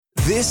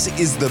This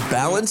is the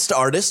Balanced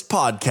Artist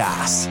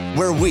Podcast,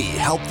 where we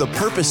help the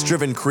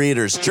purpose-driven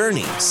creator's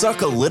journey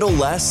suck a little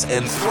less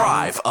and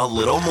thrive a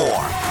little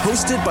more.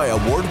 Hosted by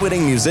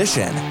award-winning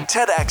musician,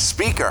 TEDx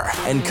speaker,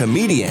 and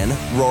comedian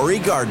Rory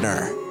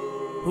Gardner.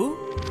 Who?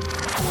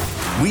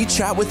 We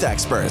chat with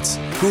experts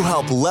who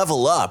help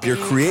level up your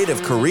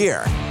creative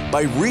career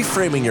by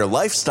reframing your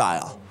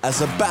lifestyle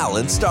as a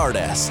balanced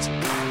artist.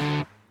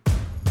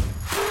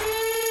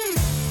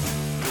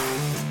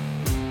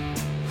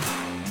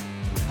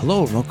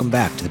 Hello and welcome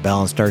back to the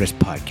Balanced Artist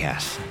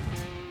Podcast.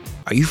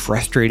 Are you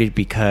frustrated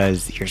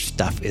because your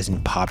stuff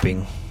isn't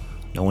popping?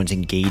 No one's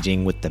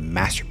engaging with the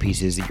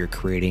masterpieces that you're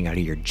creating out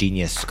of your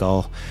genius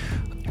skull?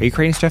 Are you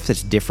creating stuff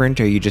that's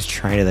different, or are you just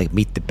trying to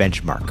meet the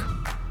benchmark?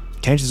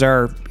 Chances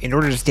are, in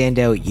order to stand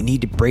out, you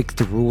need to break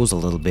the rules a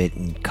little bit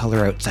and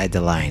color outside the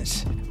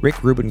lines.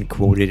 Rick Rubin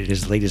quoted in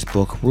his latest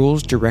book,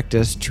 "Rules direct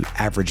us to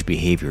average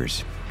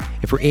behaviors."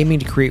 If we're aiming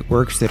to create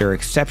works that are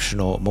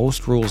exceptional,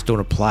 most rules don't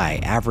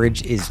apply.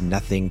 Average is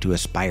nothing to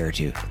aspire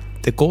to.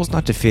 The goal is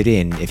not to fit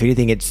in. If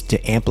anything, it's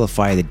to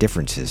amplify the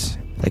differences.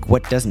 Like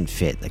what doesn't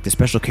fit, like the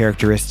special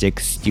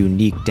characteristics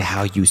unique to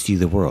how you see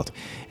the world.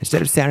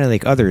 Instead of sounding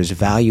like others,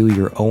 value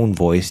your own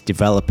voice,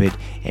 develop it,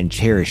 and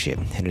cherish it.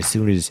 And as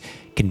soon as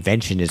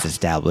convention is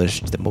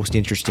established, the most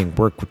interesting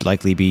work would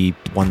likely be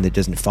one that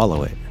doesn't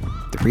follow it.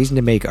 The reason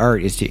to make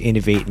art is to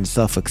innovate and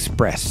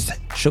self-express.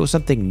 Show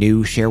something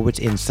new, share what's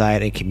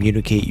inside, and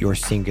communicate your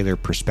singular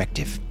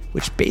perspective.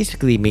 Which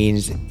basically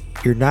means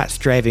you're not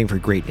striving for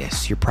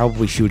greatness. You're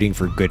probably shooting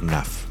for good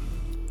enough.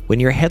 When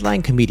you're a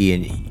headline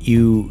comedian,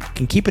 you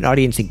can keep an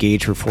audience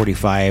engaged for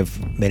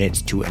 45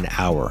 minutes to an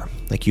hour.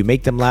 Like you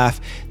make them laugh,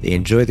 they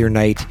enjoy their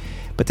night,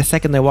 but the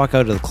second they walk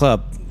out of the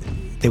club,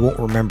 they won't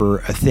remember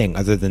a thing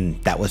other than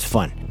that was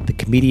fun. The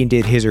comedian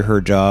did his or her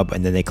job,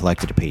 and then they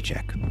collected a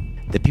paycheck.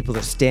 The people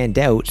that stand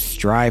out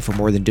strive for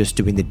more than just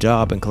doing the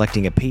job and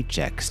collecting a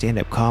paycheck.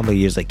 Stand-up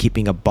comedy is like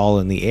keeping a ball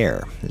in the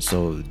air. And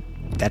so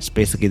that's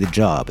basically the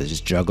job, is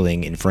just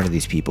juggling in front of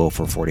these people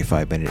for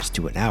 45 minutes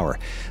to an hour.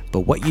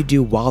 But what you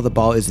do while the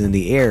ball is in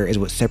the air is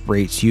what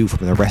separates you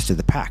from the rest of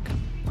the pack.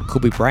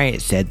 Kobe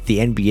Bryant said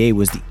the NBA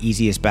was the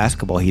easiest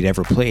basketball he'd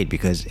ever played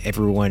because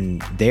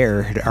everyone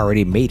there had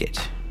already made it.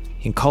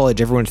 In college,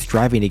 everyone's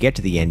striving to get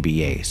to the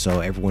NBA, so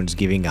everyone's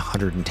giving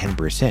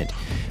 110%.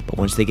 But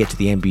once they get to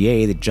the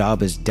NBA, the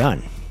job is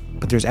done.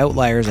 But there's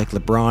outliers like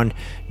LeBron,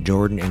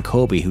 Jordan, and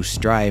Kobe who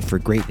strive for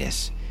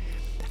greatness.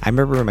 I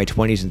remember in my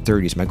 20s and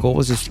 30s, my goal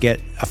was just to get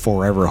a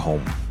forever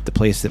home, the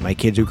place that my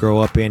kids would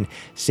grow up in,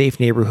 safe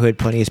neighborhood,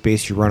 plenty of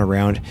space to run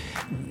around.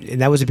 And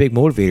that was a big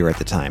motivator at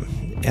the time.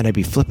 And I'd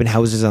be flipping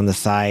houses on the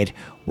side,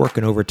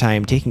 working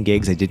overtime, taking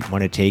gigs I didn't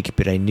want to take,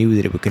 but I knew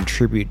that it would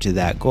contribute to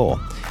that goal.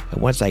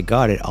 And once I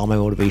got it, all my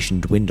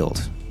motivation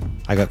dwindled.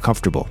 I got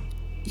comfortable.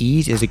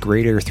 Ease is a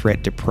greater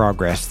threat to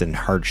progress than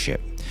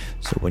hardship.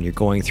 So when you're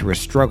going through a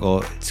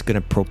struggle, it's going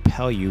to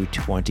propel you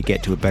to want to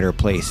get to a better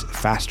place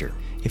faster.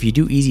 If you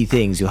do easy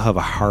things, you'll have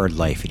a hard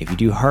life. And if you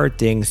do hard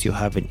things, you'll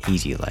have an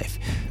easy life.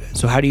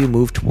 So how do you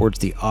move towards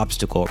the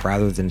obstacle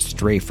rather than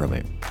stray from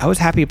it? I was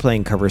happy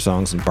playing cover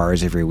songs in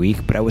bars every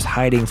week, but I was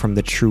hiding from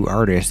the true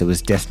artist that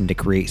was destined to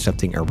create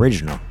something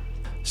original.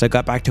 So I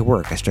got back to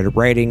work. I started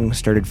writing,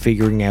 started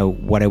figuring out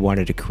what I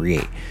wanted to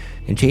create.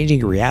 And changing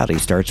your reality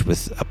starts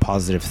with a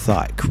positive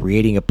thought,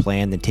 creating a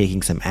plan, then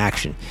taking some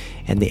action.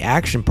 And the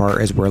action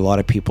part is where a lot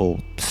of people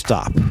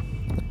stop.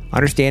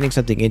 Understanding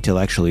something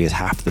intellectually is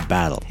half the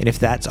battle. And if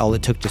that's all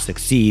it took to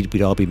succeed,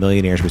 we'd all be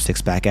millionaires with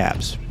six-pack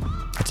abs.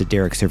 That's a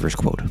Derek Sivers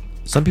quote.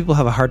 Some people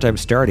have a hard time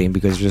starting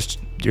because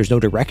there's no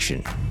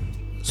direction.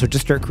 So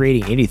just start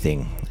creating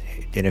anything.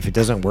 And if it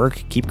doesn't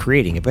work, keep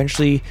creating.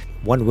 Eventually,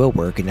 one will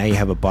work, and now you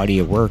have a body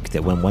of work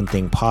that when one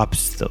thing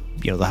pops,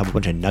 they'll have a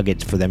bunch of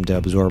nuggets for them to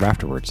absorb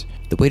afterwards.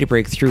 The way to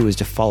break through is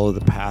to follow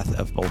the path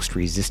of most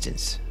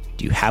resistance.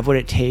 Do you have what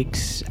it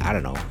takes? I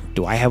don't know.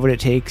 Do I have what it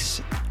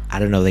takes? I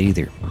don't know that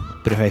either.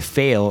 But if I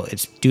fail,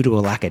 it's due to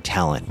a lack of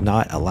talent,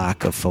 not a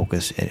lack of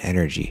focus and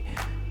energy.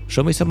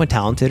 Show me someone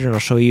talented and I'll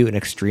show you an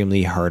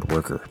extremely hard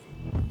worker.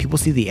 People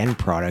see the end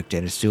product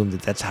and assume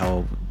that that's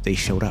how they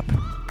showed up.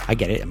 I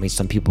get it. I mean,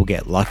 some people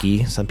get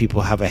lucky. Some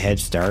people have a head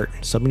start.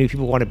 So many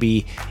people want to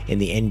be in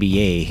the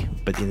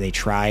NBA, but then they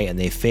try and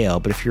they fail.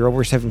 But if you're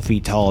over 7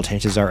 feet tall,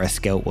 chances are a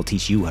scout will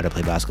teach you how to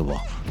play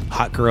basketball.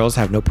 Hot girls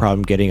have no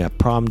problem getting a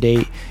prom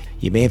date.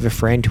 You may have a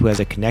friend who has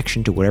a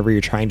connection to whatever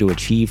you're trying to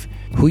achieve.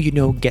 Who you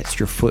know gets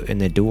your foot in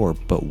the door,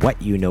 but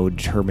what you know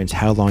determines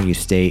how long you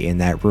stay in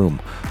that room.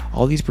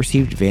 All these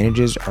perceived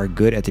advantages are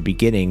good at the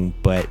beginning,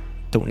 but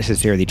don't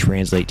necessarily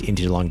translate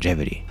into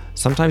longevity.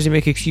 Sometimes you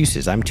make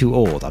excuses. I'm too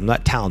old. I'm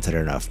not talented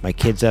enough. My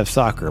kids have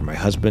soccer. My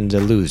husband's a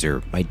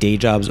loser. My day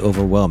job's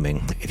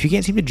overwhelming. If you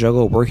can't seem to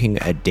juggle working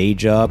a day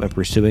job and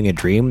pursuing a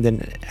dream,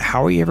 then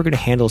how are you ever going to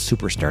handle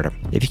superstardom?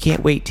 If you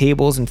can't wait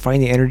tables and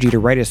find the energy to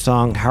write a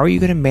song, how are you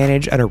going to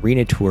manage an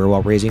arena tour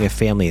while raising a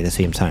family at the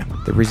same time?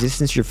 The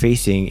resistance you're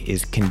facing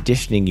is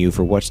conditioning you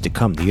for what's to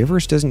come. The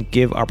universe doesn't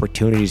give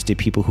opportunities to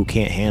people who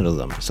can't handle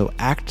them. So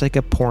act like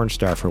a porn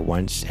star for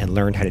once and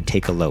learn how to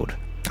take a load.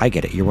 I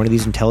get it. You're one of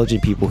these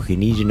intelligent people who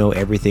need to know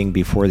everything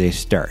before they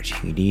start.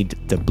 You need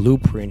the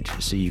blueprint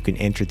so you can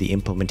enter the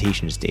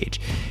implementation stage.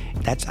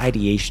 That's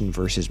ideation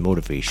versus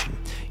motivation.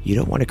 You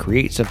don't want to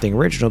create something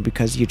original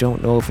because you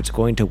don't know if it's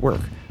going to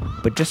work,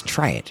 but just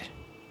try it.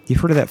 You've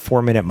heard of that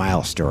 4-minute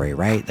mile story,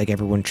 right? Like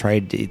everyone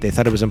tried, they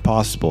thought it was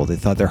impossible. They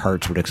thought their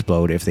hearts would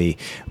explode if they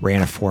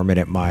ran a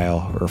 4-minute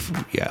mile or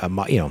a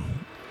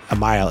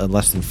mile in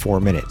less than 4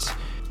 minutes.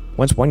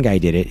 Once one guy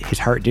did it, his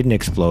heart didn't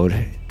explode.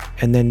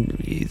 And then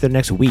the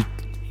next week,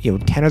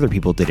 10 other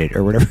people did it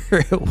or whatever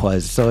it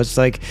was. So it's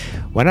like,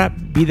 why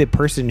not be the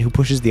person who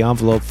pushes the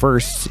envelope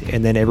first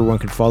and then everyone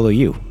can follow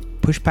you?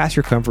 Push past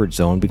your comfort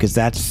zone because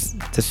that's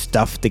the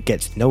stuff that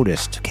gets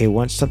noticed. Okay,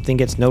 once something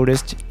gets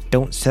noticed,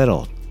 don't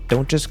settle.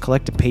 Don't just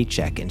collect a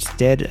paycheck.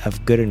 Instead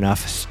of good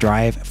enough,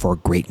 strive for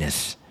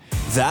greatness.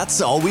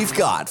 That's all we've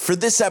got for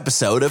this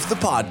episode of the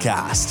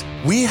podcast.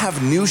 We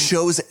have new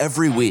shows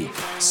every week,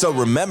 so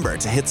remember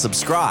to hit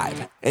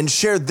subscribe and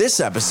share this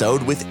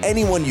episode with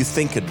anyone you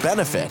think could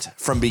benefit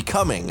from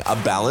becoming a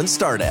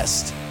balanced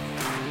artist.